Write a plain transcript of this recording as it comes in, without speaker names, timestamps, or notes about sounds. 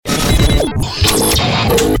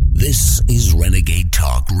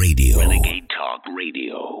Talk Radio. Renegade Talk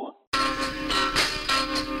Radio.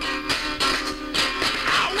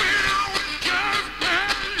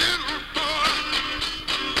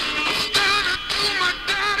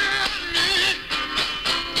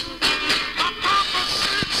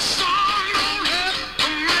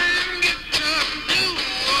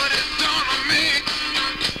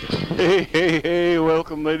 Hey,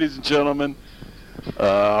 welcome, ladies and gentlemen.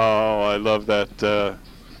 Oh, I love that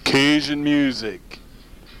Cajun music.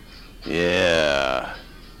 Yeah.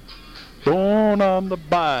 Born on the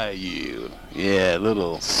Bayou. Yeah,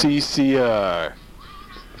 little CCR.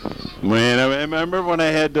 Man, I remember when I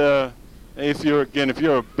had, if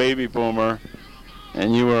you're a baby boomer,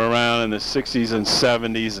 and you were around in the 60s and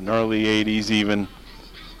 70s and early 80s even,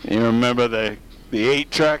 you remember the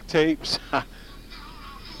 8-track tapes?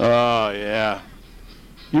 Oh, yeah.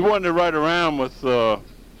 You wanted to ride around with the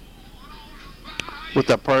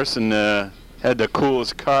person had the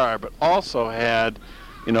coolest car, but also had,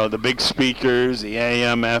 you know, the big speakers, the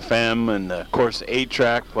AM, FM, and of course the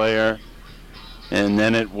 8-track player. And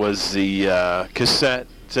then it was the cassette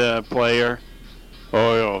player.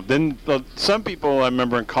 Oh, then some people I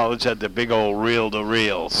remember in college had the big old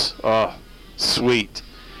reel-to-reels. Oh, sweet.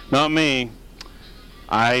 Not me.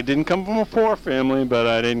 I didn't come from a poor family, but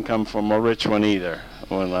I didn't come from a rich one either.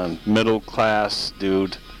 I'm a middle class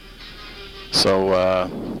dude. So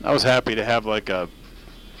I was happy to have like a,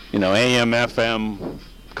 you know, AM FM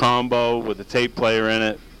combo with a tape player in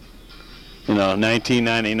it. You know,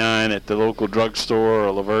 $19.99 at the local drugstore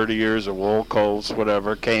or Lavertier's or Woolco's,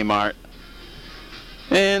 whatever, Kmart.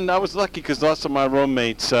 And I was lucky because lots of my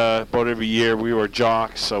roommates, about every year, we were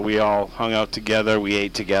jocks, so we all hung out together, we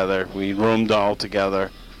ate together, we roomed all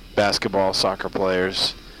together, basketball, soccer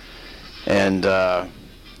players. And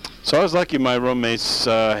so I was lucky my roommates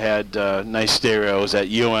had nice stereos at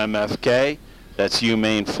UMFK, that's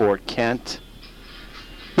UMaine Fort Kent.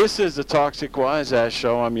 This is the Toxic Wise Ass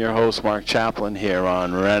Show. I'm your host, Mark Chaplin, here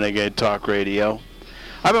on Renegade Talk Radio.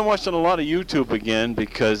 I've been watching a lot of YouTube again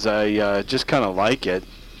because I just kind of like it.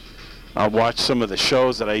 I watch some of the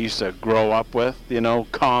shows that I used to grow up with, you know,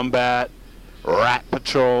 Combat, Rat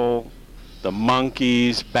Patrol, The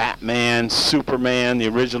Monkees, Batman, Superman, the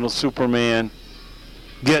original Superman,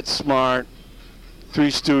 Get Smart,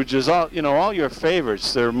 Three Stooges, all your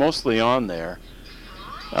favorites. They're mostly on there.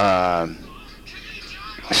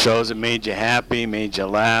 Shows that made you happy, made you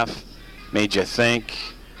laugh, made you think.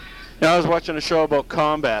 You know, I was watching a show about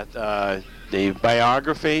Combat, the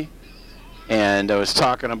biography, and I was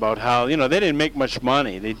talking about how, you know, they didn't make much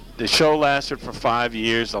money. The show lasted for 5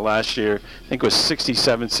 years. The last year, I think it was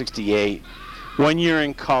 67, 68. 1 year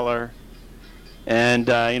in color. And,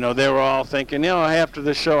 you know, they were all thinking, you know, after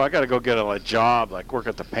the show, I got to go get a job, like work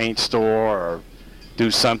at the paint store or do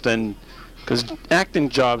something. Because acting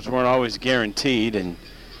jobs weren't always guaranteed, and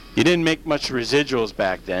you didn't make much residuals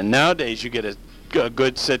back then. Nowadays, you get a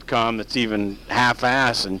good sitcom that's even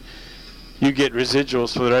half-ass, and you get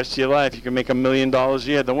residuals for the rest of your life. You can make $1 million a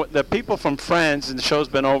year. The people from Friends, and the show's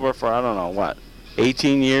been over for, I don't know, what,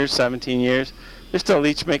 18 years, 17 years? They're still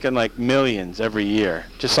each making like millions every year,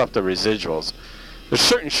 just off the residuals. There's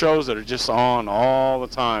certain shows that are just on all the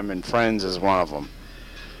time, and Friends is one of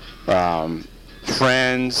them.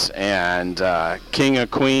 Friends and King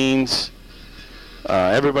of Queens.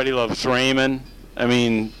 Everybody Loves Raymond. I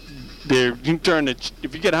mean, you can turn it,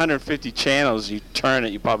 if you get 150 channels, you turn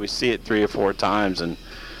it, you probably see it 3 or 4 times in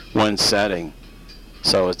one setting.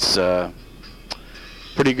 So it's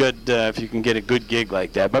pretty good if you can get a good gig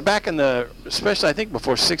like that. But back in especially I think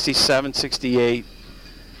before 67, 68,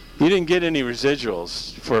 you didn't get any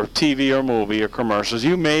residuals for TV or movie or commercials.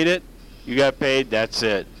 You made it, you got paid, that's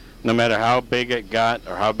it. No matter how big it got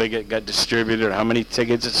or how big it got distributed or how many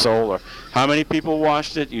tickets it sold or how many people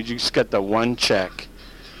watched it, you just got the one check.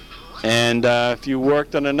 And if you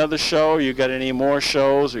worked on another show, you got any more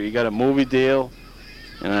shows, or you got a movie deal,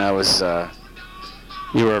 and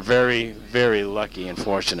you were very, very lucky and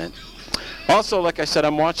fortunate. Also, like I said,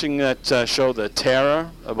 I'm watching that show, The Terror,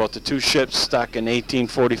 about the 2 ships stuck in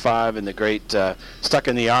 1845 in the great, stuck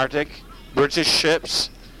in the Arctic, British ships.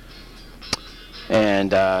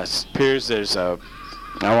 And it appears there's I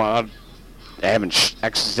haven't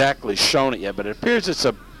exactly shown it yet, but it appears it's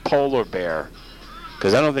a polar bear.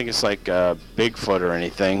 Because I don't think it's like Bigfoot or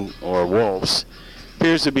anything, or wolves.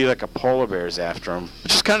 Appears to be like a polar bear's after him,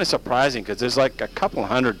 which is kind of surprising because there's like a couple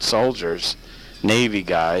hundred soldiers, Navy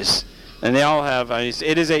guys, and they all have, it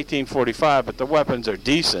is 1845, but the weapons are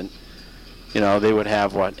decent. You know, they would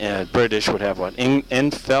have British would have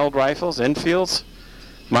Enfield rifles, Enfields,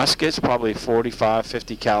 muskets, probably 45,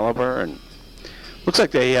 50 caliber, and looks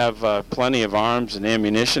like they have plenty of arms and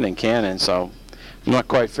ammunition and cannons, so I'm not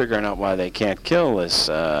quite figuring out why they can't kill this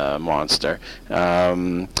monster.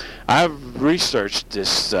 I've researched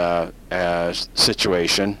this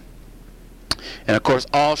situation, and of course,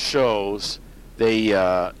 all shows they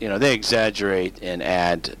exaggerate and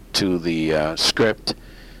add to the script,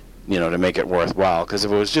 to make it worthwhile. Because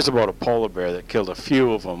if it was just about a polar bear that killed a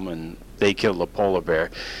few of them and they killed a polar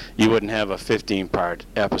bear, you wouldn't have a 15-part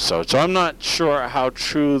episode. So I'm not sure how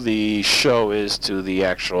true the show is to the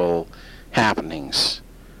actual happenings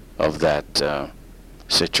of that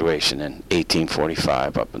situation in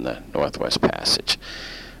 1845 up in the Northwest Passage.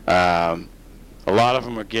 A lot of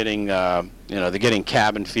them are getting, they're getting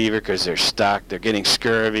cabin fever because they're stuck. They're getting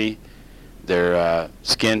scurvy. Their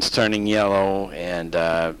skin's turning yellow, and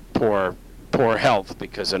poor health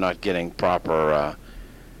because they're not getting proper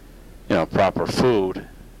food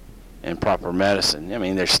and proper medicine. I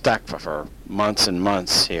mean, they're stuck for months and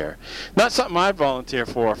months here. Not something I'd volunteer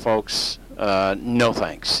for, folks. No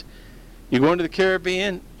thanks. You going to the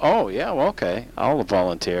Caribbean? Oh, yeah, well, okay. I'll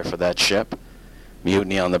volunteer for that ship.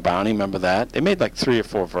 Mutiny on the Bounty, remember that? They made like 3 or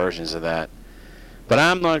 4 versions of that. But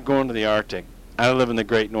I'm not going to the Arctic. I live in the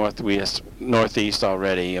great Northeast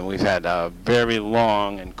already, and we've had a very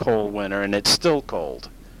long and cold winter, and it's still cold.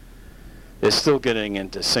 It's still getting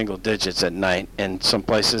into single digits at night, and some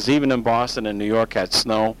places, even in Boston and New York, had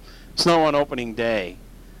snow. Snow on opening day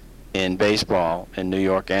in baseball in New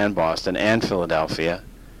York and Boston and Philadelphia.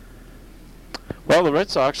 Well, the Red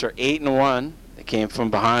Sox are 8-1. They came from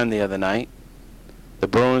behind the other night. The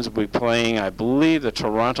Bruins will be playing, I believe, the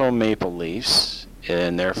Toronto Maple Leafs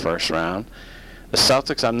in their first round. The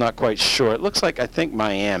Celtics, I'm not quite sure. It looks like, I think,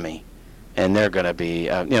 Miami. And they're going to be,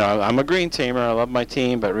 I'm a green teamer. I love my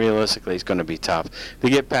team, but realistically, it's going to be tough. If you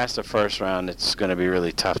get past the first round, it's going to be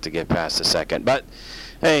really tough to get past the second. But,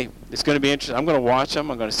 hey, it's going to be interesting. I'm going to watch them.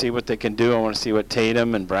 I'm going to see what they can do. I want to see what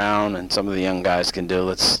Tatum and Brown and some of the young guys can do.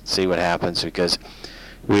 Let's see what happens, because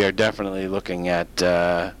we are definitely looking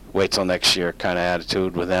at wait till next year kind of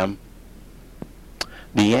attitude with them.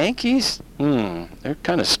 The Yankees, they're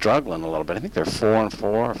kind of struggling a little bit. I think they're 4-4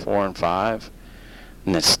 or 4-5.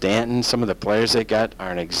 And then Stanton, some of the players they got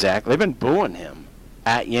aren't exactly. They've been booing him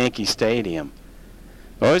at Yankee Stadium.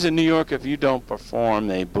 Always in New York, if you don't perform,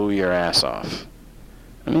 they boo your ass off.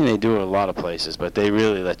 I mean, they do it a lot of places, but they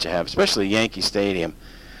really let you have, especially Yankee Stadium.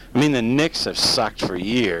 I mean, the Knicks have sucked for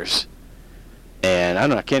years. And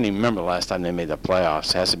I can't even remember the last time they made the playoffs.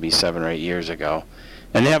 It has to be 7 or 8 years ago.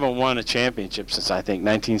 And they haven't won a championship since, I think,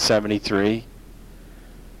 1973.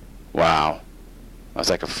 Wow. I was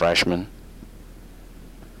like a freshman.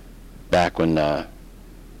 Back when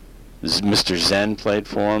Mr. Zen played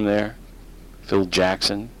for him there. Phil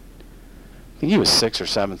Jackson. I think he was 6th or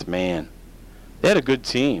 7th man. They had a good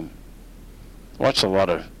team. I watched a lot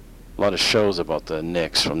of shows about the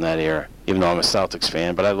Knicks from that era, even though I'm a Celtics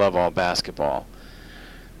fan, but I love all basketball.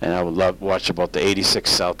 And I would watch about the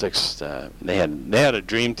 86 Celtics. They had a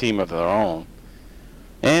dream team of their own.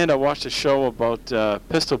 And I watched a show about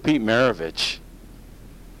Pistol Pete Maravich.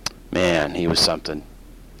 Man, he was something.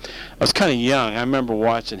 I was kind of young. I remember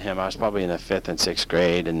watching him. I was probably in the 5th and 6th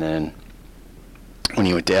grade, and then when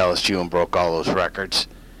he went to LSU and broke all those records.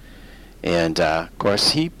 And of course,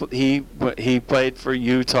 he played for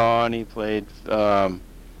Utah, and he played,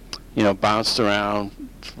 bounced around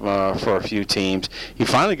for a few teams. He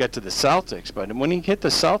finally got to the Celtics, but when he hit the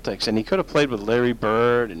Celtics, and he could have played with Larry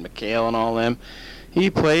Bird and McHale and all them, he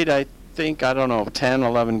played, I think, 10,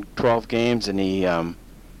 11, 12 games, and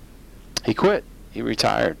he quit. He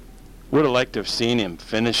retired. Would have liked to have seen him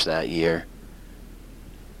finish that year.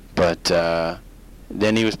 But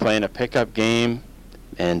then he was playing a pickup game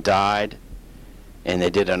and died, and they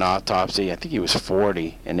did an autopsy. I think he was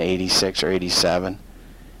 40 in 86 or 87.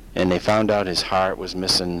 And they found out his heart was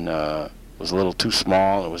missing, was a little too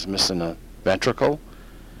small. It was missing a ventricle.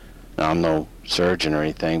 Now, I'm no surgeon or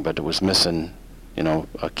anything, but it was missing,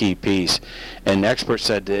 a key piece. And experts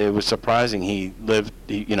said it was surprising he lived,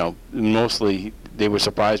 mostly they were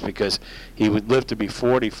surprised because he would live to be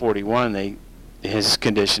 40, 41. His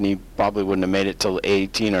condition, he probably wouldn't have made it till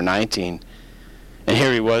 18 or 19. And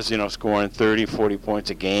here he was, scoring 30, 40 points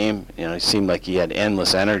a game. He seemed like he had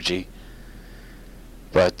endless energy.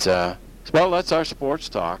 But, well, that's our sports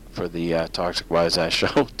talk for the Toxic Wise Ass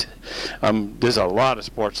Show. There's a lot of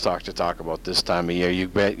sports talk to talk about this time of year.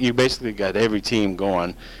 You basically got every team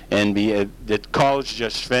going. And the college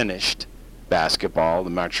just finished basketball, the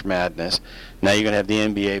March Madness. Now you're going to have the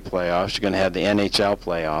NBA playoffs. You're going to have the NHL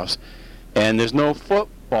playoffs. And there's no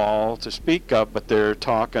football to speak of, but they're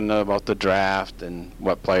talking about the draft and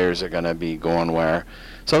what players are going to be going where.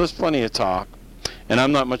 So there's plenty of talk. And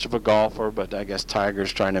I'm not much of a golfer, but I guess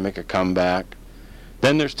Tiger's trying to make a comeback.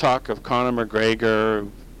 Then there's talk of Conor McGregor,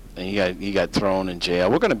 and he got thrown in jail.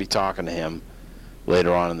 We're going to be talking to him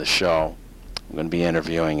later on in the show. I'm going to be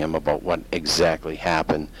interviewing him about what exactly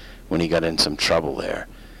happened when he got in some trouble there.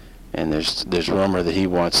 And there's rumor that he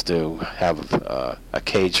wants to have a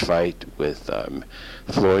cage fight with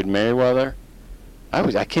Floyd Mayweather.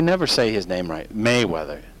 I can never say his name right.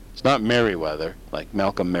 Mayweather. It's not Merriweather, like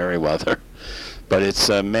Malcolm Merriweather, but it's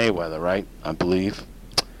Mayweather, right? I believe.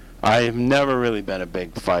 I've never really been a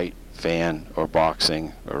big fight fan or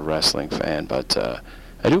boxing or wrestling fan, but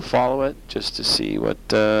I do follow it just to see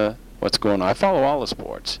what's going on. I follow all the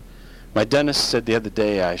sports. My dentist said the other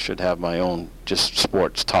day I should have my own just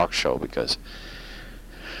sports talk show because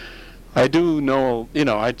I do know,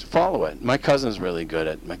 I follow it. My cousin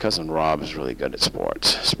Rob is really good at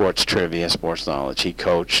sports trivia, sports knowledge. He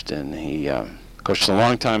coached, and he coached a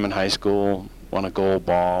long time in high school, won a gold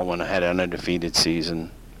ball when I had an undefeated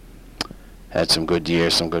season, had some good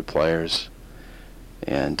years, some good players,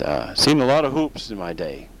 and seen a lot of hoops in my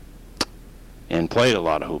day, and played a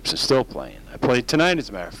lot of hoops and still playing. I played tonight, as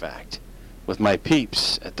a matter of fact, with my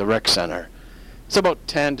peeps at the rec center. It's about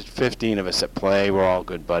 10 to 15 of us that play. We're all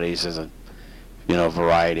good buddies. There's a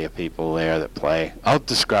variety of people there that play. I'll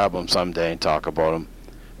describe them someday and talk about them.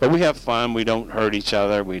 But we have fun. We don't hurt each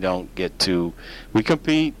other. We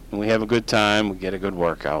compete, and we have a good time. We get a good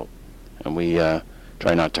workout, and we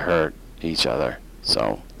try not to hurt each other.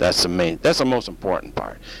 So that's the most important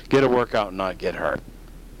part. Get a workout and not get hurt.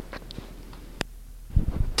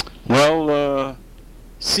 Well,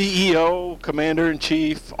 CEO,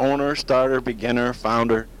 commander-in-chief, owner, starter, beginner,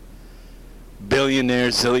 founder, billionaire,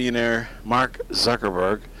 zillionaire, Mark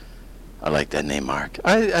Zuckerberg. I like that name, Mark.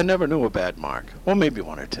 I never knew a bad Mark. Well, maybe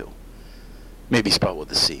one or two. Maybe spelled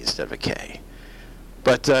with a C instead of a K.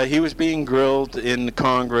 But he was being grilled in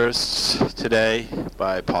Congress today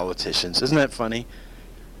by politicians. Isn't that funny?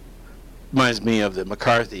 Reminds me of the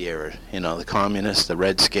McCarthy era, the communists, the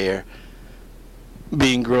Red Scare,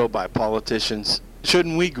 being grilled by politicians.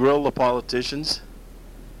 Shouldn't we grill the politicians?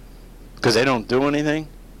 Because they don't do anything?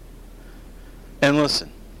 And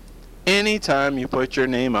listen, anytime you put your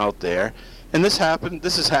name out there, and this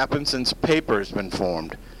has happened since paper has been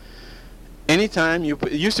formed. Anytime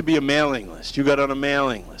it used to be a mailing list. You got on a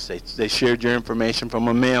mailing list. They shared your information from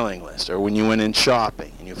a mailing list, or when you went in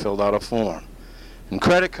shopping and you filled out a form. And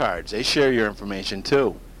credit cards, they share your information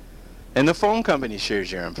too. And the phone company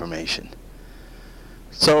shares your information.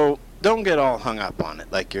 So don't get all hung up on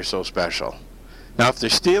it like you're so special. Now, if they're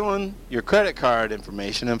stealing your credit card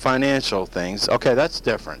information and financial things, okay, that's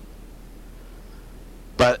different.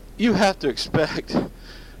 But you have to expect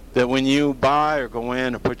that when you buy or go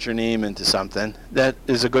in or put your name into something, that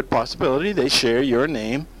is a good possibility they share your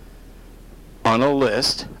name on a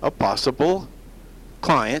list of possible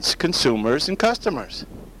clients, consumers, and customers.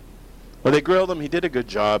 Well, they grilled him. He did a good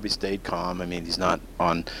job. He stayed calm. I mean, he's not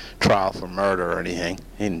on trial for murder or anything.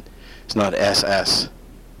 He's not SXS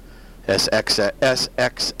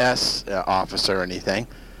officer or anything.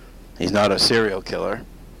 He's not a serial killer.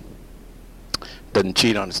 Doesn't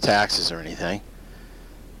cheat on his taxes or anything.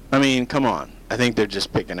 I mean, come on. I think they're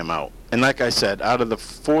just picking him out. And like I said, out of the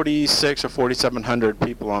 46 or 4,700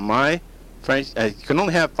 people on my franchise, you can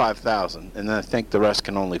only have 5,000, and then I think the rest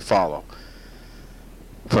can only follow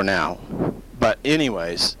for now. But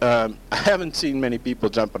anyways, I haven't seen many people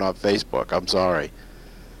jumping off Facebook. I'm sorry.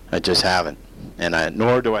 I just haven't. And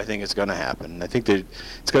nor do I think it's going to happen. I think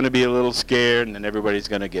it's going to be a little scared, and then everybody's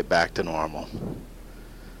going to get back to normal.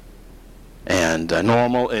 And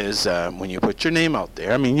normal is when you put your name out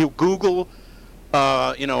there. I mean, you Google,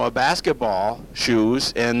 a basketball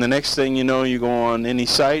shoes, and the next thing you know, you go on any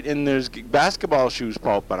site, and there's basketball shoes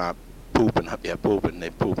popping up from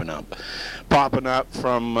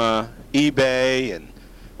eBay and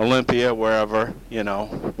Olympia, wherever,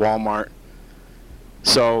 Walmart.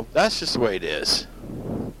 So that's just the way it is.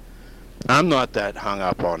 I'm not that hung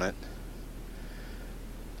up on it.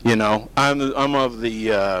 I'm of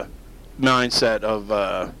the mindset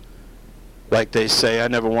of, like they say, I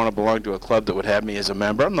never want to belong to a club that would have me as a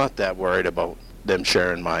member. I'm not that worried about them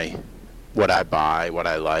sharing what I buy, what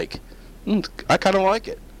I like. I kind of like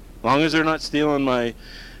it. As long as they're not stealing my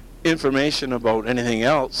information about anything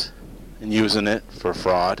else and using it for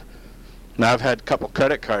fraud. Now, I've had a couple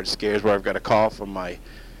credit card scares where I've got a call from my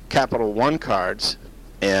Capital One cards,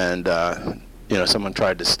 and someone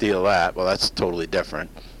tried to steal that. Well, that's totally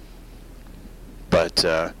different. But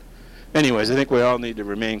anyways, I think we all need to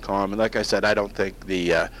remain calm. And like I said, I don't think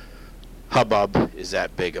the hubbub is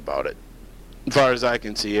that big about it. As far as I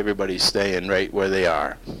can see, everybody's staying right where they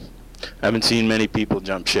are. I haven't seen many people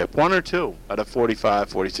jump ship. One or two out of 45,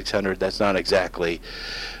 4,600. That's not exactly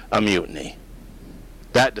a mutiny.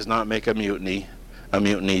 That does not make a mutiny. A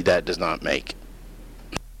mutiny that does not make.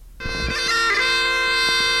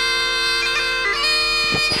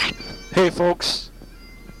 Hey folks,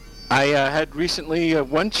 I had recently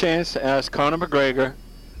one chance to ask Conor McGregor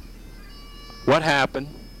what happened,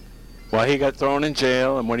 why he got thrown in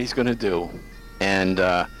jail, and what he's going to do. And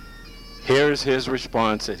here's his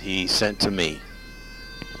response that he sent to me.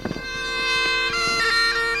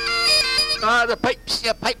 The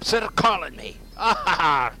pipes are calling me.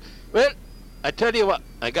 Well, I tell you what,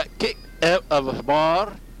 I got kicked out of a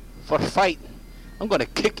bar for fighting. I'm going to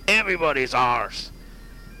kick everybody's arse.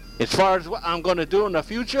 As far as what I'm going to do in the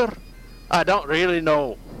future, I don't really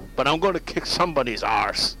know. But I'm going to kick somebody's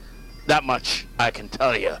arse. That much I can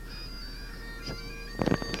tell you.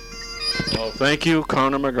 Well, thank you,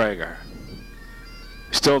 Conor McGregor.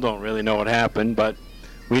 Still don't really know what happened, but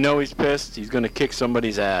we know he's pissed. He's going to kick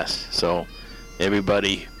somebody's ass. So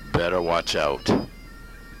everybody better watch out.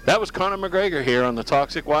 That was Conor McGregor here on the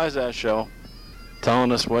Toxic Wise Ass Show,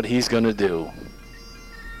 telling us what he's going to do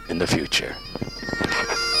in the future.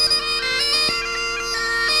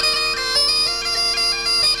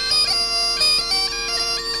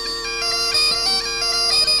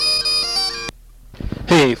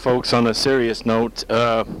 Hey folks, on a serious note,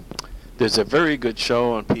 there's a very good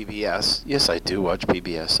show on PBS. Yes, I do watch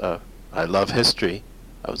PBS. I love history.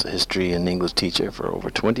 I was a history and English teacher for over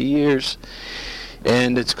 20 years.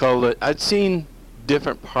 And it's called, I'd seen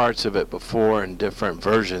different parts of it before in different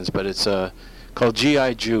versions, but it's called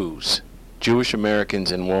G.I. Jews, Jewish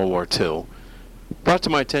Americans in World War II. Brought to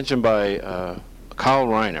my attention by Carl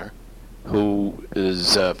Reiner, who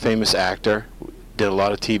is a famous actor, did a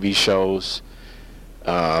lot of TV shows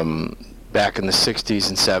back in the 60s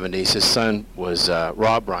and 70s. His son was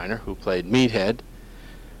Rob Reiner, who played Meathead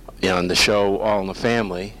on the show All in the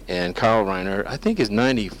Family. And Carl Reiner, I think, is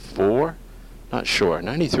 94, not sure,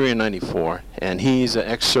 93 or 94. And he's an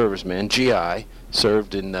ex-serviceman, GI,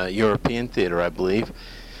 served in European theater, I believe.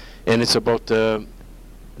 And it's about the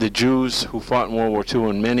Jews who fought in World War II,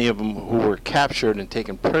 and many of them who were captured and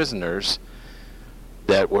taken prisoners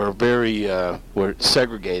that were were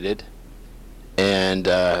segregated and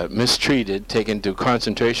mistreated, taken to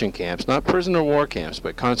concentration camps, not prisoner war camps,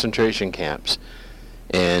 but concentration camps.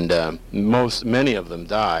 And many of them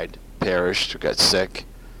died, perished, got sick.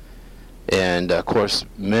 And of course,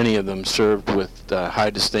 many of them served with high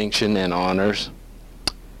distinction and honors.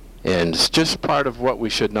 And it's just part of what we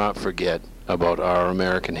should not forget about our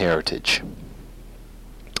American heritage.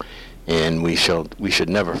 And we should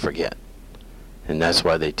never forget. And that's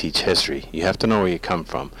why they teach history. You have to know where you come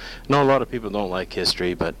from. I know a lot of people don't like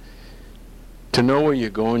history, but to know where you're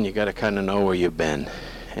going, you got to kind of know where you've been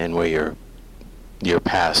and where your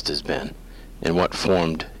past has been and what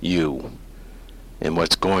formed you and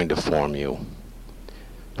what's going to form you.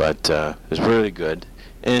 But it's really good.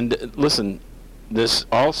 And listen, this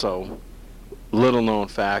also little known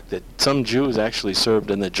fact that some Jews actually served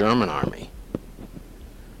in the German army.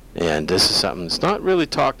 And this is something that's not really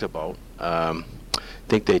talked about. I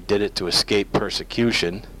think they did it to escape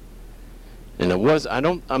persecution. And it was,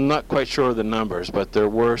 I'm not quite sure of the numbers, but there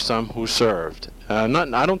were some who served. I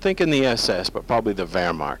don't think in the SS, but probably the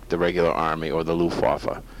Wehrmacht, the regular army, or the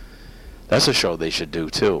Luftwaffe. That's a show they should do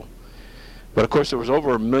too. But of course there was over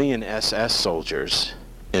 1 million SS soldiers,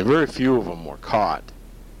 and very few of them were caught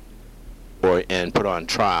and put on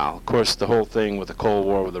trial. Of course, the whole thing with the Cold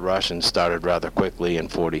War with the Russians started rather quickly in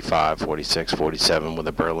 45, 46, 47 with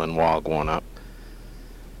the Berlin Wall going up.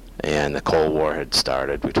 And the Cold War had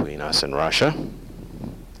started between us and Russia.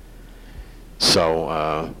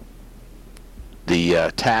 So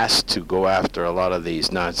the task to go after a lot of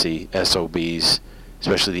these Nazi SOBs,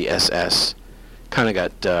 especially the SS, kind of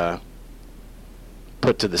got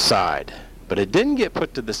put to the side. But it didn't get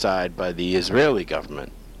put to the side by the Israeli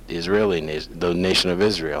government, the nation of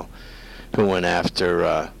Israel, who went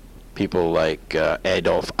after people like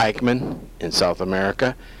Adolf Eichmann in South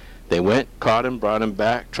America. They went, caught him, brought him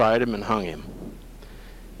back, tried him, and hung him.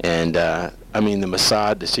 And, I mean, the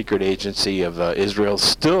Mossad, the secret agency of Israel,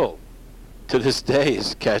 still, to this day,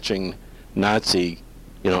 is catching Nazi,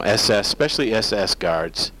 SS, especially SS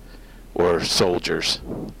guards or soldiers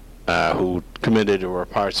who committed or were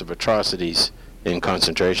parts of atrocities in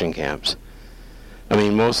concentration camps. I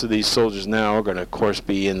mean, most of these soldiers now are going to, of course,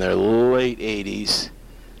 be in their late 80s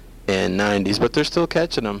and 90s, but they're still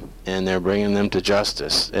catching them, and they're bringing them to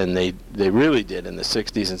justice. And they really did in the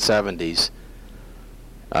 60s and 70s,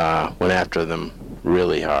 went after them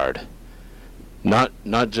really hard. not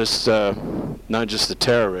just the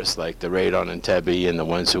terrorists like the raid on Entebbe and the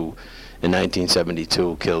ones who in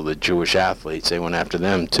 1972 killed the Jewish athletes. They went after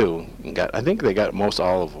them too, and I think they got most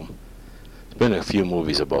all of them. There's been a few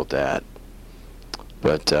movies about that,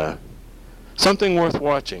 but something worth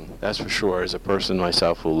watching, that's for sure, as a person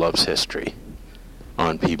myself who loves history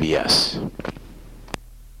on PBS.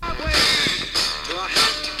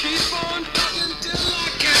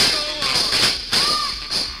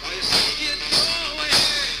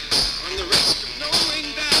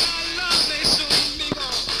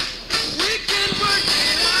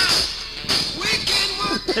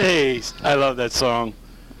 Hey, I love that song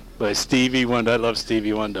by Stevie Wonder. I love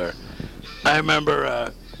Stevie Wonder. I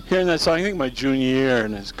remember hearing that song, I think my junior year,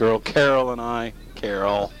 and this girl Carol and I.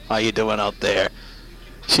 Carol, how you doing out there?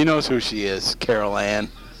 She knows who she is, Carol Ann.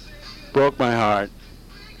 Broke my heart.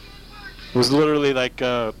 It was literally like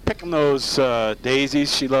picking those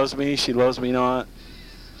daisies. She loves me not.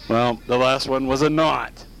 Well, the last one was a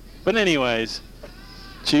not. But anyways,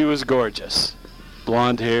 she was gorgeous.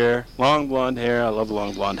 Blonde hair, long blonde hair. I love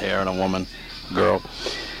long blonde hair in a woman, girl.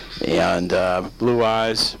 And blue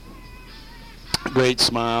eyes, great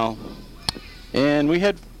smile. And we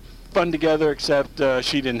had fun together, except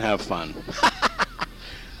she didn't have fun.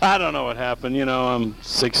 I don't know what happened. You know, I'm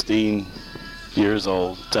 16 years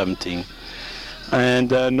old, 17.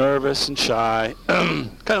 And nervous and shy.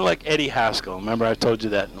 Kind of like Eddie Haskell. Remember I told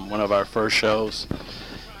you that in one of our first shows?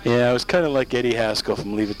 Yeah, I was kind of like Eddie Haskell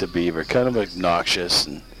from Leave It to Beaver. Kind of obnoxious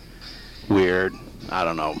and weird. I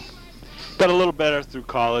don't know. Got a little better through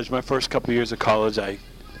college. My first couple years of college, I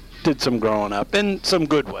did some growing up in some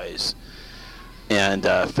good ways. And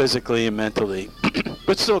physically and mentally.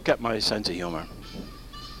 But still kept my sense of humor.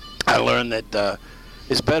 I learned that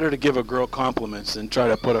it's better to give a girl compliments than try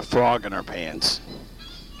to put a frog in her pants.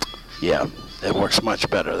 Yeah, it works much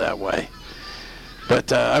better that way.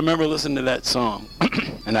 But I remember listening to that song,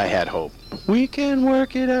 and I had hope. We can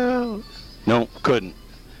work it out. No, couldn't.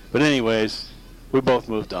 But anyways, we both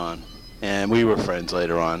moved on, and we were friends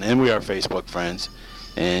later on, and we are Facebook friends.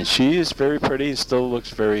 And she is very pretty and still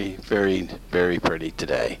looks very, very, very pretty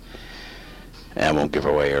today. And I won't give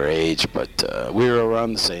away her age, but we were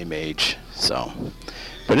around the same age. So,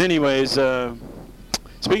 but anyways,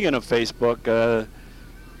 speaking of Facebook, a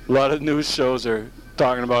lot of news shows are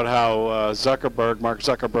talking about how Mark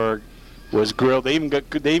Zuckerberg, was grilled. They even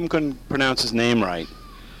couldn't pronounce his name right,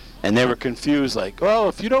 and they were confused. Like, well,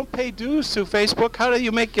 if you don't pay dues to Facebook, how do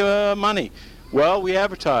you make money? Well, we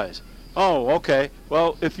advertise. Oh, okay.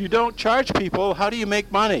 Well, if you don't charge people, how do you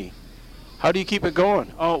make money? How do you keep it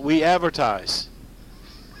going? Oh, we advertise.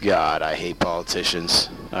 God, I hate politicians.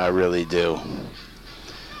 I really do.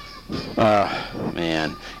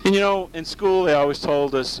 Man. And you know, in school they always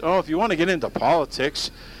told us, oh, if you want to get into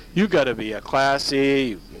politics, you got to be a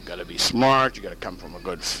classy, you got to be smart, you got to come from a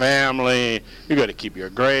good family, you got to keep your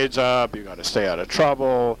grades up, you got to stay out of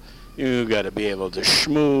trouble, you got to be able to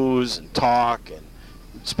schmooze and talk and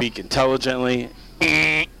speak intelligently.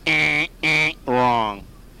 Wrong.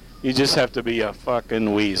 You just have to be a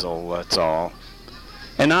fucking weasel, that's all.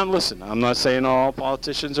 And I'm not saying all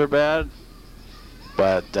politicians are bad,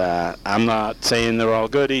 but I'm not saying they're all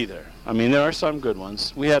good either. I mean, there are some good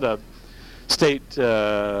ones. We had a state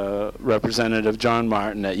representative, John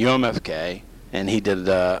Martin, at UMFK, and he did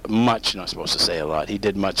much, not supposed to say a lot, he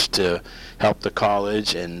did much to help the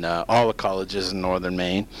college and all the colleges in northern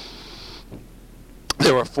Maine.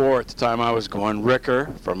 There were 4 at the time I was going. Ricker,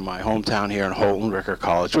 from my hometown here in Holton, Ricker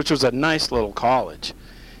College, which was a nice little college,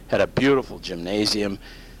 had a beautiful gymnasium.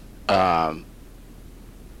 Bruce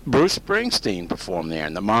Springsteen performed there,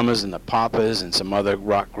 and the Mamas and the Papas and some other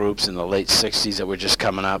rock groups in the late 60s that were just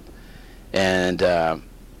coming up. And, it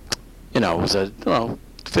was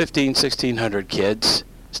 1,500 kids,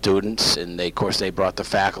 students, and of course they brought the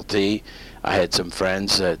faculty. I had some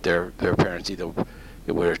friends that their parents either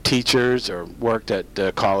were teachers or worked at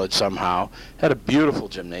the college somehow. Had a beautiful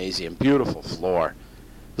gymnasium, beautiful floor.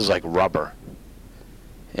 It was like rubber.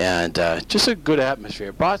 And just a good atmosphere.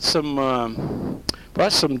 It brought some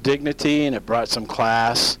dignity, and it brought some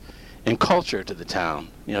class and culture to the town.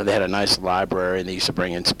 You know, they had a nice library, and they used to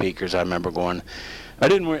bring in speakers. I remember going.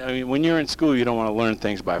 When you're in school, you don't want to learn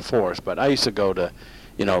things by force. But I used to go to,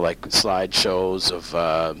 like slideshows of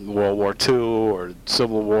World War II or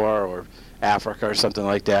Civil War or Africa or something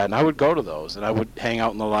like that, and I would go to those, and I would hang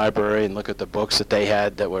out in the library and look at the books that they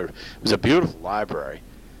had. It was a beautiful library.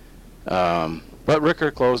 But Ricker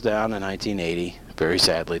closed down in 1980, very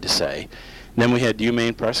sadly to say. And then we had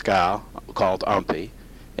UMaine Presque called UMPI,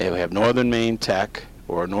 and we have Northern Maine Tech,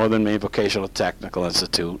 or Northern Maine Vocational Technical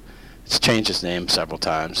Institute. It's changed its name several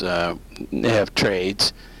times. They have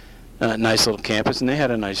trades, nice little campus, and they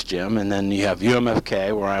had a nice gym. And then you have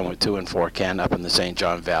UMFK, where I went to in Fort Kent, up in the St.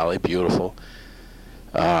 John Valley, beautiful.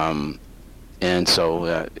 And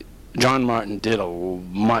so John Martin did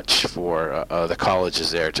much for the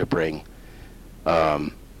colleges there to bring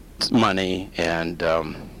money and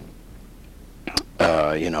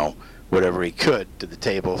whatever he could to the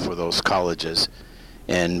table for those colleges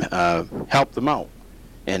and help them out.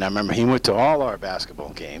 And I remember he went to all our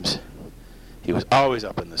basketball games. He was always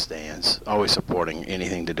up in the stands, always supporting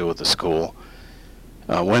anything to do with the school.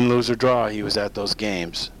 Win, lose, or draw, he was at those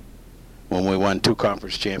games. When we won 2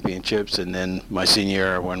 conference championships, and then my senior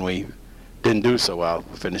year when we didn't do so well,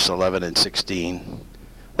 we finished 11 and 16.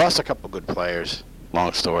 Lost a couple good players.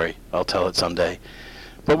 Long story. I'll tell it someday.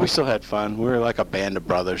 But we still had fun. We were like a band of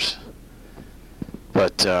brothers.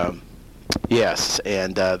 But yes,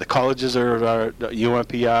 and the colleges are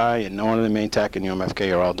UMPI and Northern and Maine Tech and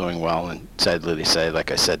UMFK are all doing well. And sadly to say,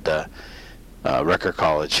 like I said, Ricker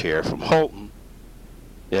College here from Holton.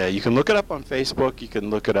 Yeah, you can look it up on Facebook. You can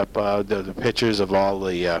look it up, the pictures of all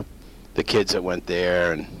the kids that went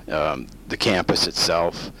there and the campus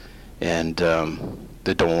itself and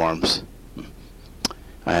the dorms.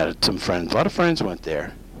 I had some friends, a lot of friends went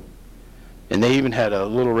there. And they even had a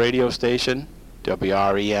little radio station,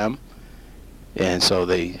 WREM. And so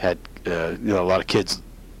they had, a lot of kids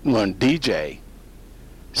learned DJ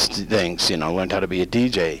things, learned how to be a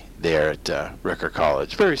DJ there at Ricker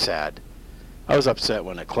College. Very sad. I was upset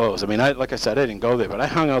when it closed. I mean, like I said, I didn't go there, but I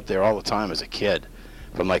hung out there all the time as a kid.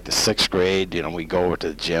 From like the 6th grade, we'd go over to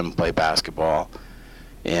the gym, play basketball.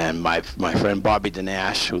 And my friend Bobby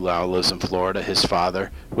Danash, who now lives in Florida, his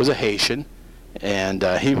father was a Haitian. And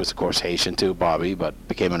he was, of course, Haitian too, Bobby, but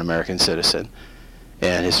became an American citizen.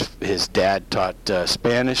 And his dad taught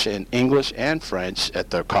Spanish and English and French at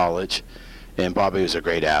their college. And Bobby was a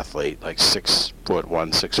great athlete, like 6'1",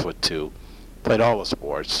 6'2". Played all the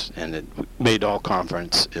sports and it made all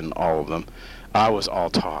conference in all of them. I was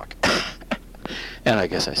all talk. And I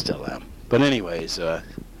guess I still am. But anyways,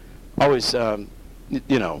 always,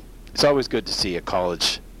 it's always good to see a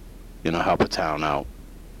college, help a town out.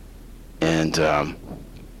 And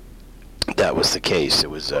that was the case.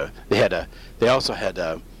 It was they also had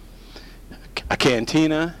a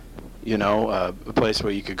cantina, a place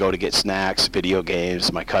where you could go to get snacks, video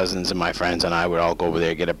games. My cousins and my friends and I would all go over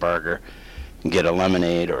there, get a burger, and get a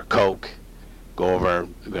lemonade or a Coke, go over,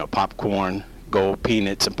 popcorn, go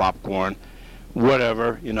peanuts and popcorn,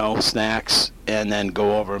 whatever, snacks, and then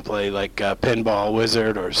go over and play like Pinball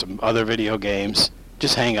Wizard or some other video games.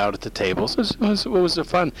 Just hang out at the tables. It was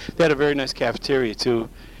fun. They had a very nice cafeteria too.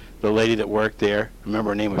 The lady that worked there, I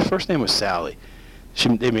remember her first name was Sally.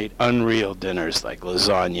 They made unreal dinners like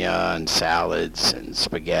lasagna and salads and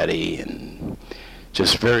spaghetti and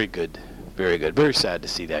just very good, very good. Very sad to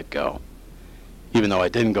see that go. Even though I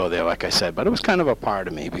didn't go there, like I said, but it was kind of a part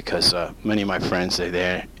of me because many of my friends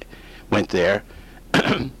went there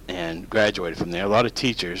and graduated from there. A lot of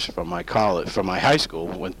teachers from my high school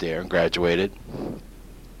went there and graduated.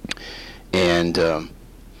 And of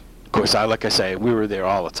course, like I say, we were there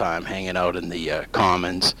all the time, hanging out in the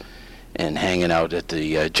commons and hanging out at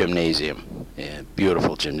the gymnasium,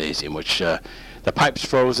 beautiful gymnasium, which the pipes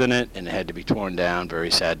froze in it and it had to be torn down.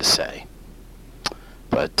 Very sad to say.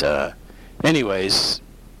 But anyways,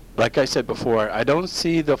 like I said before, I don't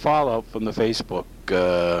see the fallout from the Facebook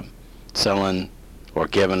selling or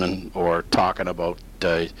giving or talking about.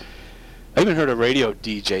 I even heard a radio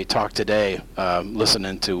DJ talk today,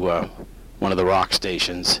 listening to one of the rock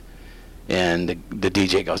stations, and the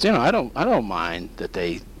DJ goes, I don't mind that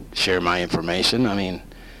they share my information. I mean,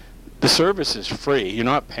 the service is free. You're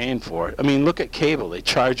not paying for it. I mean, look at cable. They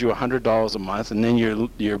charge you $100 a month, and then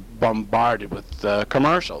you're bombarded with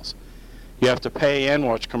commercials. You have to pay and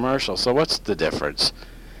watch commercials. So what's the difference?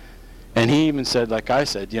 And he even said, like I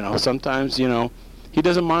said, sometimes, he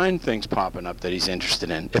doesn't mind things popping up that he's interested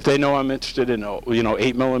in. If they know I'm interested in,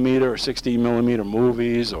 8mm or 16mm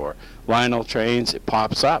movies or Lionel trains, it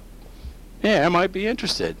pops up. Yeah, I might be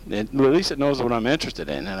interested. At least it knows what I'm interested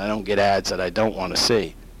in, and I don't get ads that I don't want to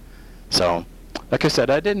see. So, like I said,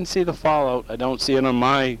 I didn't see the fallout. I don't see it on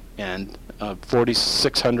my end.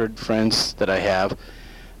 4,600 friends that I have.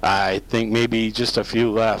 I think maybe just a few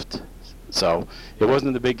left. So it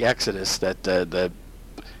wasn't the big exodus that the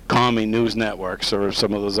commie news networks or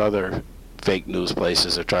some of those other fake news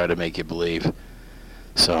places are trying to make you believe.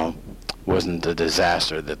 So it wasn't the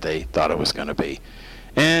disaster that they thought it was going to be.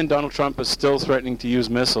 And Donald Trump is still threatening to use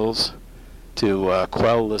missiles to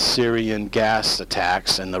quell the Syrian gas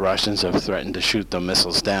attacks, and the Russians have threatened to shoot the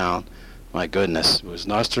missiles down My goodness, was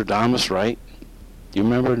Nostradamus right? Do you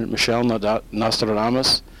remember Michel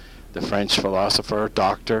Nostradamus, the French philosopher,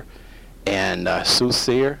 doctor, and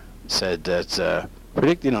soothsayer? Said that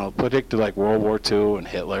predicted like World War II and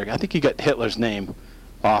Hitler. I think he got Hitler's name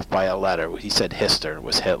off by a letter. He said Hister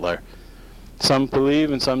was Hitler. Some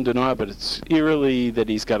believe and some do not, but it's eerily that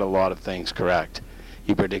he's got a lot of things correct.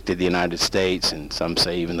 He predicted the United States, and some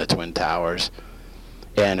say even the Twin Towers.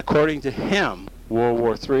 And according to him, World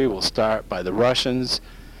War III will start by the Russians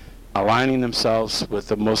aligning themselves with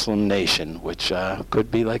the Muslim nation, which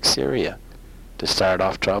could be like Syria, to start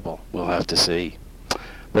off trouble. We'll have to see.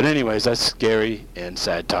 But anyways, that's a scary and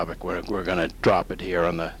sad topic. We're going to drop it here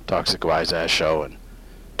on the Toxic Wise Ass Show and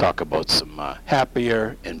talk about some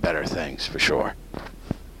happier and better things for sure.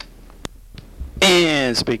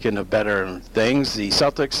 And speaking of better things, the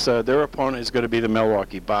Celtics, their opponent is going to be the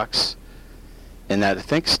Milwaukee Bucks. And that I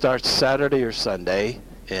think starts Saturday or Sunday,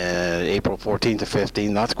 April 14th to 15th,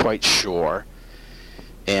 not quite sure.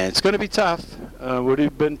 And it's going to be tough. Would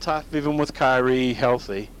have been tough even with Kyrie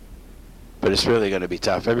healthy. But it's really going to be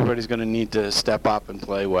tough. Everybody's going to need to step up and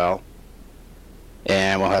play well.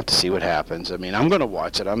 And we'll have to see what happens. I mean, I'm going to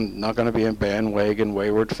watch it. I'm not going to be a bandwagon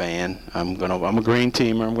wayward fan. I'm a green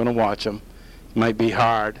teamer. I'm going to watch them. It might be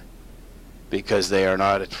hard because they are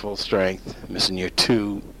not at full strength, missing your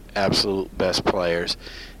two absolute best players.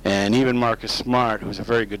 And even Marcus Smart, who's a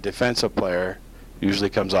very good defensive player, usually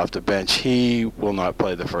comes off the bench. He will not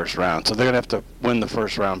play the first round. So they're going to have to win the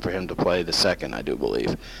first round for him to play the second, I do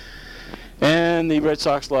believe. And the Red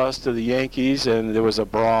Sox lost to the Yankees, and there was a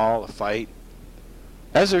brawl, a fight.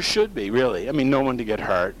 As there should be, really. I mean, no one to get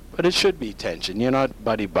hurt, but it should be tension. You're not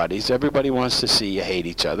buddies. Everybody wants to see you hate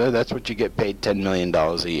each other. That's what you get paid $10 million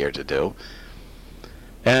a year to do.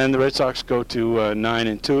 And the Red Sox go to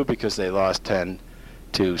 9-2 because they lost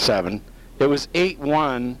 10-7. It was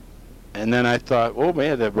 8-1, and then I thought, oh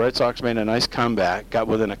man, the Red Sox made a nice comeback, got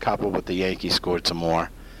within a couple, but the Yankees scored some more.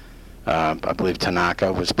 I believe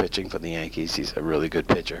Tanaka was pitching for the Yankees. He's a really good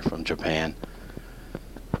pitcher from Japan.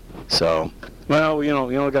 So, well, you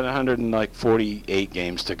only got 148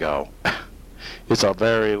 games to go. It's a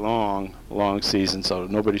very long season, so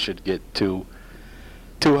nobody should get too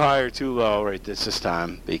high or too low right this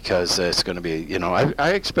time, because it's going to be, I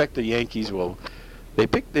expect the Yankees will. They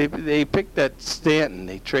picked that Stanton.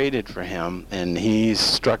 They traded for him, and he's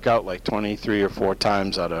struck out like 23 or 4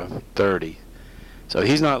 times out of 30. So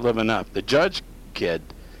he's not living up. The Judge kid,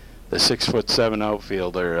 the 6'7"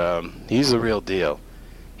 outfielder, he's the real deal.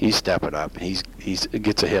 He's stepping up. He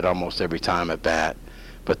gets a hit almost every time at bat.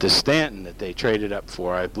 But the Stanton that they traded up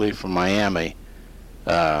for, I believe from Miami,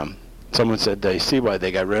 someone said they see why they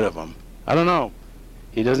got rid of him. I don't know.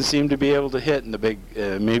 He doesn't seem to be able to hit in the big.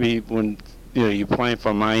 Maybe when you're playing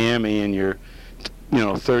for Miami and you're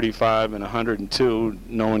 35 and 102,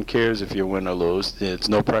 no one cares if you win or lose. It's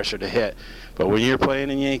no pressure to hit. But when you're playing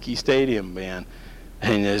in Yankee Stadium, man,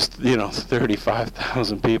 and there's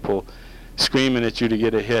 35,000 people screaming at you to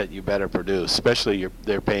get a hit, you better produce. Especially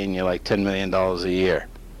they're paying you like $10 million a year.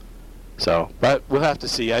 So, but we'll have to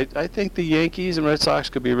see. I think the Yankees and Red Sox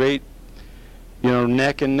could be right,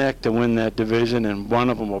 neck and neck to win that division, and one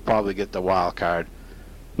of them will probably get the wild card.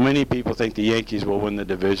 Many people think the Yankees will win the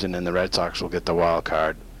division and the Red Sox will get the wild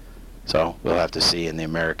card. So we'll have to see in the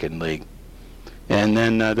American League. And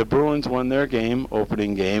then the Bruins won their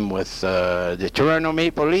opening game with the Toronto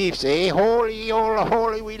Maple Leafs.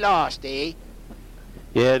 Holy, we lost, eh?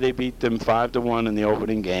 Yeah, they beat them 5-1 in the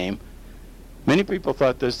opening game. Many people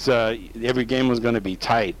thought this every game was going to be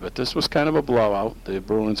tight, but this was kind of a blowout. The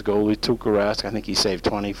Bruins goalie, Tuukka Rask, I think he saved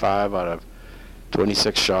 25 out of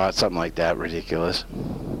 26 shots, something like that, ridiculous.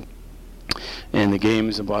 And the game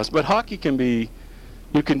is in Boston. But hockey can be,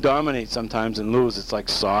 you can dominate sometimes and lose. It's like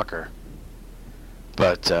soccer.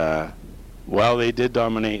 But, they did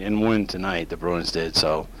dominate and win tonight, the Bruins did,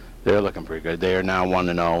 so they're looking pretty good. They are now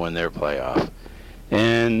 1-0 in their playoff.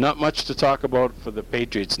 And not much to talk about for the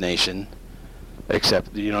Patriots nation,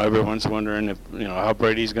 except, everyone's wondering if, how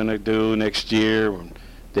Brady's going to do next year.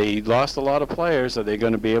 They lost a lot of players. Are they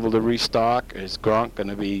going to be able to restock? Is Gronk going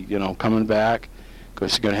to be, coming back? Of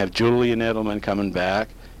course, you're going to have Julian Edelman coming back.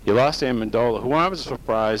 You lost Amendola, who I was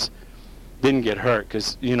surprised didn't get hurt,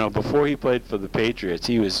 because, before he played for the Patriots,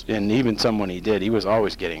 he was, and even someone he did, he was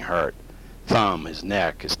always getting hurt. Thumb, his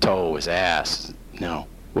neck, his toe, his ass,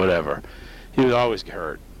 whatever. He was always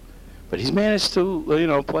hurt. But he's managed to,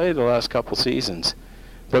 play the last couple seasons.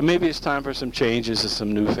 But maybe it's time for some changes and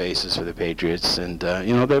some new faces for the Patriots. And,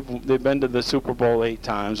 they've been to the Super Bowl 8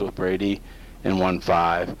 times with Brady and won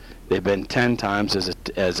 5. They've been 10 times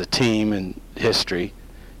as a team in history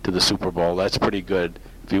to the Super Bowl. That's pretty good.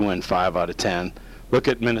 if you win 5 out of 10. Look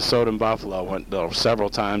at Minnesota and Buffalo, went several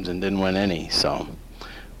times and didn't win any. So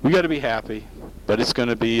we got to be happy, but it's going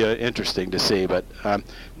to be interesting to see. But I'm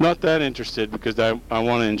not that interested because I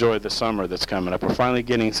want to enjoy the summer that's coming up. We're finally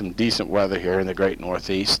getting some decent weather here in the great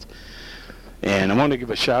Northeast. And I want to give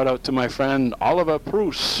a shout out to my friend Oliver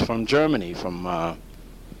Prus from Germany, from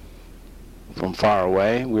far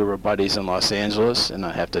away. We were buddies in Los Angeles, and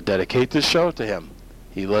I have to dedicate this show to him.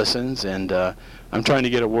 He listens, and I'm trying to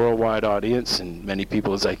get a worldwide audience and many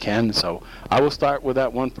people as I can. So I will start with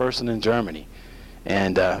that one person in Germany.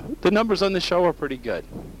 And the numbers on the show are pretty good.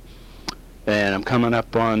 And I'm coming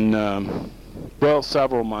up on,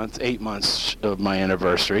 several months, 8 months of my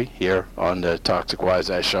anniversary here on the Toxic Wise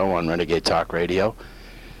Ass Show on Renegade Talk Radio.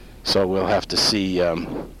 So we'll have to see,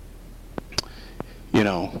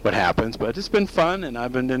 what happens. But it's been fun, and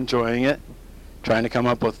I've been enjoying it. Trying to come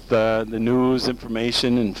up with the news,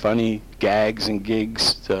 information, and funny gags and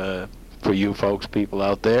gigs for you folks, people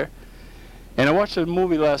out there. And I watched a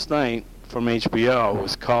movie last night from HBO. It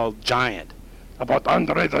was called Giant, about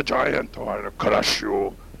Andre the Giant, or I'll crush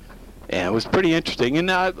you. And it was pretty interesting. And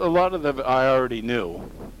a lot of them I already knew.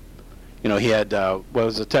 He had,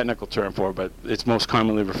 there's a technical term for it, but it's most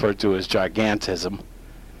commonly referred to as gigantism,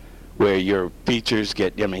 where your features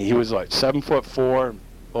get, he was like 7'4",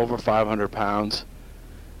 over 500 pounds,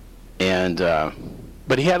 and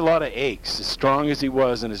but he had a lot of aches. As strong as he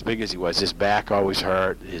was and as big as he was, his back always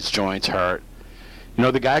hurt, his joints hurt.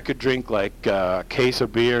 The guy could drink like a case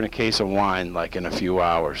of beer and a case of wine like in a few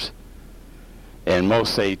hours, and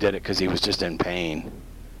most say he did it because he was just in pain.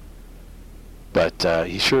 But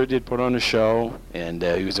he sure did put on a show, and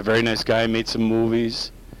he was a very nice guy. Made some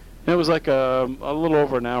movies, and it was like a little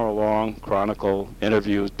over an hour long chronicle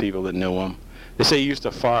interview with people that knew him. They say he used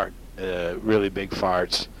to fart, really big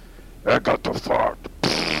farts. I got to fart.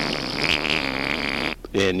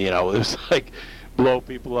 And, it was like blow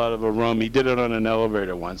people out of a room. He did it on an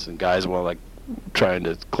elevator once, and guys were like trying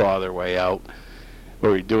to claw their way out.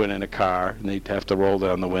 Or he'd do it in a car, and they'd have to roll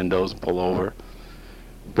down the windows and pull over.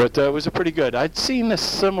 But it was pretty good. I'd seen a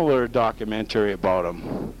similar documentary about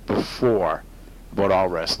him before, about all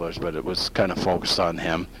wrestlers, but it was kind of focused on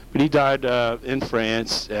him. But he died in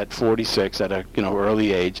France at 46 at a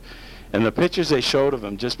early age, and the pictures they showed of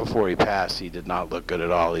him just before he passed, he did not look good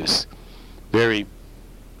at all. He was very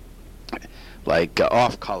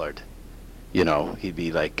off-colored. He'd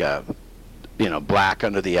be like black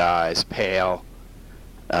under the eyes, pale,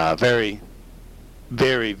 very,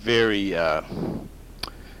 very, very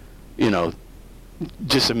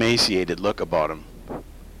just emaciated look about him.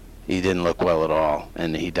 He didn't look well at all,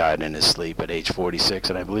 and he died in his sleep at age 46,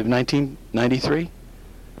 and I believe 1993.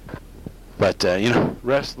 But,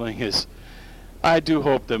 wrestling is... I do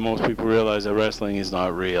hope that most people realize that wrestling is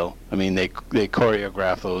not real. I mean, they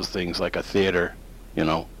choreograph those things like a theater,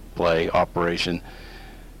 play, operation,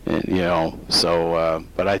 and,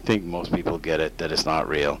 but I think most people get it, that it's not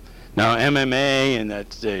real. Now, MMA and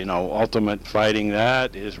that's, ultimate fighting,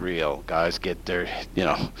 that is real. Guys get their,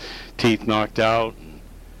 teeth knocked out,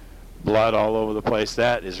 blood all over the place.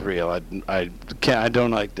 That is real. I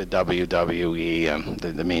don't like the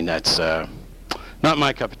WWE. That's not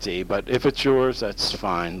my cup of tea. But if it's yours, that's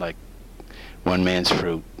fine. Like one man's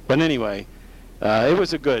fruit. But anyway,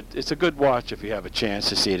 it's a good watch if you have a chance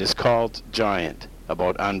to see it. It's called Giant,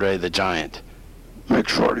 about Andre the Giant. Make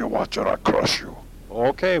sure you watch it. I'll crush you.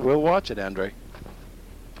 Okay, we'll watch it, Andre.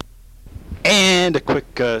 And a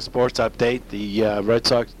quick sports update. The Red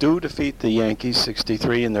Sox do defeat the Yankees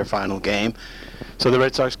 6-3 in their final game. So the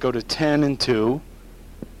Red Sox go to 10-2.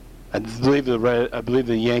 I believe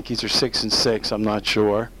the Yankees are 6-6. I'm not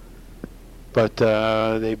sure. But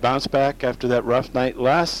they bounced back after that rough night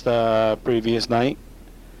previous night.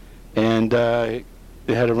 And they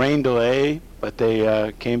had a rain delay, but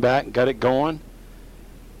they came back and got it going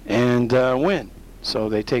and win. So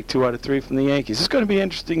they take 2 out of 3 from the Yankees. It's going to be an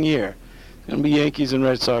interesting year. It's going to be Yankees and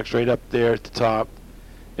Red Sox right up there at the top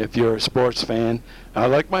if you're a sports fan. I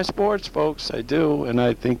like my sports, folks. I do, and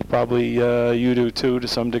I think probably you do too to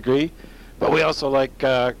some degree. But we also like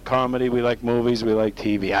comedy. We like movies. We like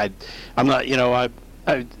TV. I'm not,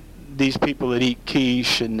 these people that eat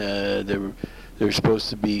quiche and they're supposed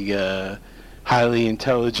to be highly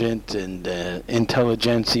intelligent and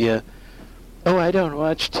intelligentsia. Oh, I don't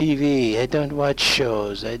watch TV. I don't watch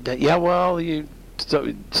shows. Yeah, well, you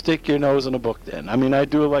stick your nose in a book then. I mean, I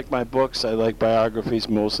do like my books. I like biographies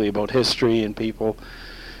mostly about history and people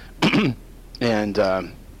and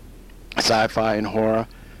sci-fi and horror.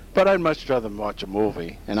 But I'd much rather watch a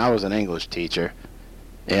movie. And I was an English teacher.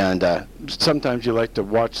 And sometimes you like to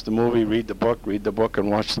watch the movie, read the book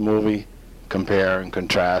and watch the movie compare and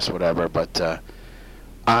contrast, whatever. But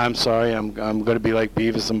I'm sorry, I'm going to be like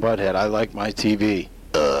Beavis and Butthead. I like my TV.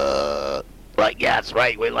 Like, yeah, that's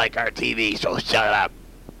right. We like our TV, so shut up.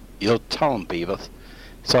 You'll tell them, Beavis.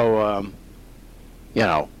 So, you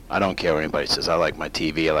know, I don't care what anybody says. I like my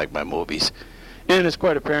TV. I like my movies. And it's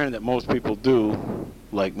quite apparent that most people do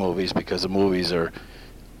like movies because the movies are,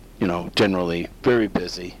 you know, generally very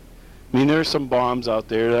busy. I mean, there's some bombs out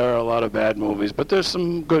there. There are a lot of bad movies, but there's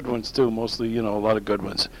some good ones, too. Mostly, you know, a lot of good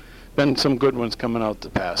ones. Been some good ones coming out the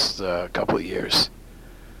past couple of years.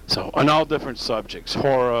 So, on all different subjects.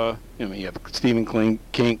 Horror, you know, you have Stephen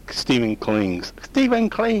King's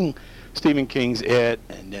It,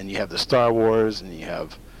 and then you have the Star Wars, and you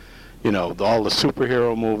have, you know, all the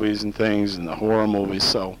superhero movies and things, and the horror movies,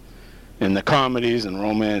 so, and the comedies and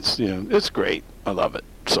romance, you know, it's great. I love it.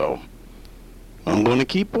 So, I'm going to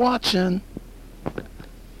keep watching.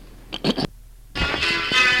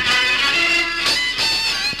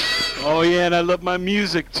 Oh, yeah, and I love my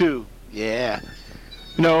music, too. Yeah.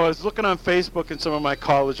 You know, I was looking on Facebook, and some of my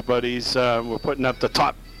college buddies were putting up the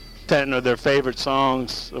top 10 of their favorite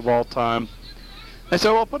songs of all time. I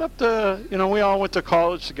said, well, put up the, you know, we all went to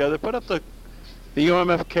college together. Put up the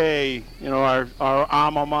UMFK, you know, our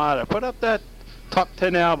alma mater. Put up that top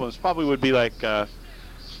 10 albums. Probably would be like,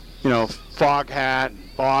 you know, Foghat,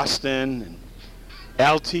 Boston, and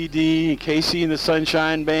LTD, Casey and the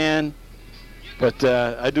Sunshine Band. But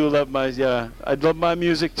I do love my, I love my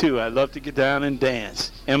music too. I love to get down and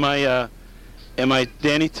dance. Am I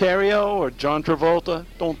Danny Terrio or John Travolta?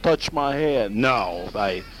 Don't touch my hair. No,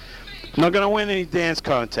 I'm not gonna win any dance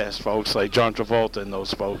contests, folks, like John Travolta and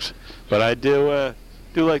those folks. But I do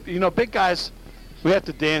like, you know, big guys. We have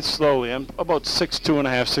to dance slowly. I'm about 6'2.5",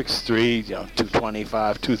 6'3", you know,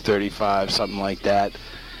 225, 235, something like that.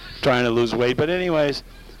 Trying to lose weight, but anyways,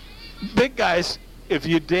 big guys. If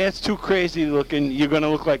you dance too crazy looking, you're going to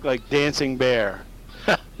look like Dancing Bear.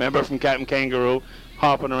 Remember from Captain Kangaroo?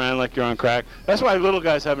 Hopping around like you're on crack. That's why little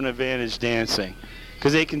guys have an advantage dancing.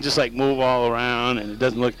 Because they can just like move all around and it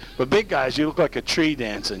doesn't look... But big guys, you look like a tree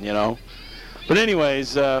dancing, you know. But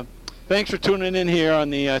anyways, thanks for tuning in here on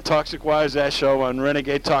the Toxic Wise Ass Show on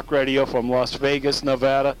Renegade Talk Radio from Las Vegas,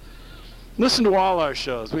 Nevada. Listen to all our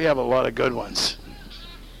shows. We have a lot of good ones.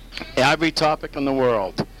 Every topic in the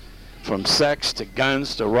world. From sex to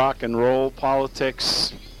guns to rock and roll,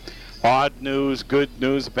 politics, odd news, good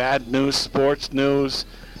news, bad news, sports news.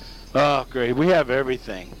 Oh, great. We have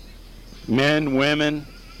everything. Men, women,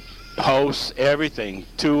 hosts, everything.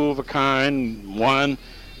 Two of a kind, one.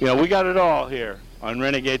 You know, we got it all here on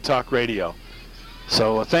Renegade Talk Radio.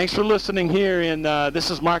 So thanks for listening here. And this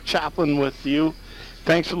is Mark Chaplin with you.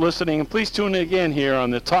 Thanks for listening. And please tune in again here on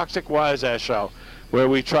the Toxic Wise Ass Show, where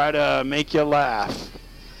we try to make you laugh.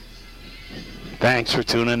 Thanks for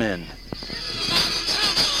tuning in.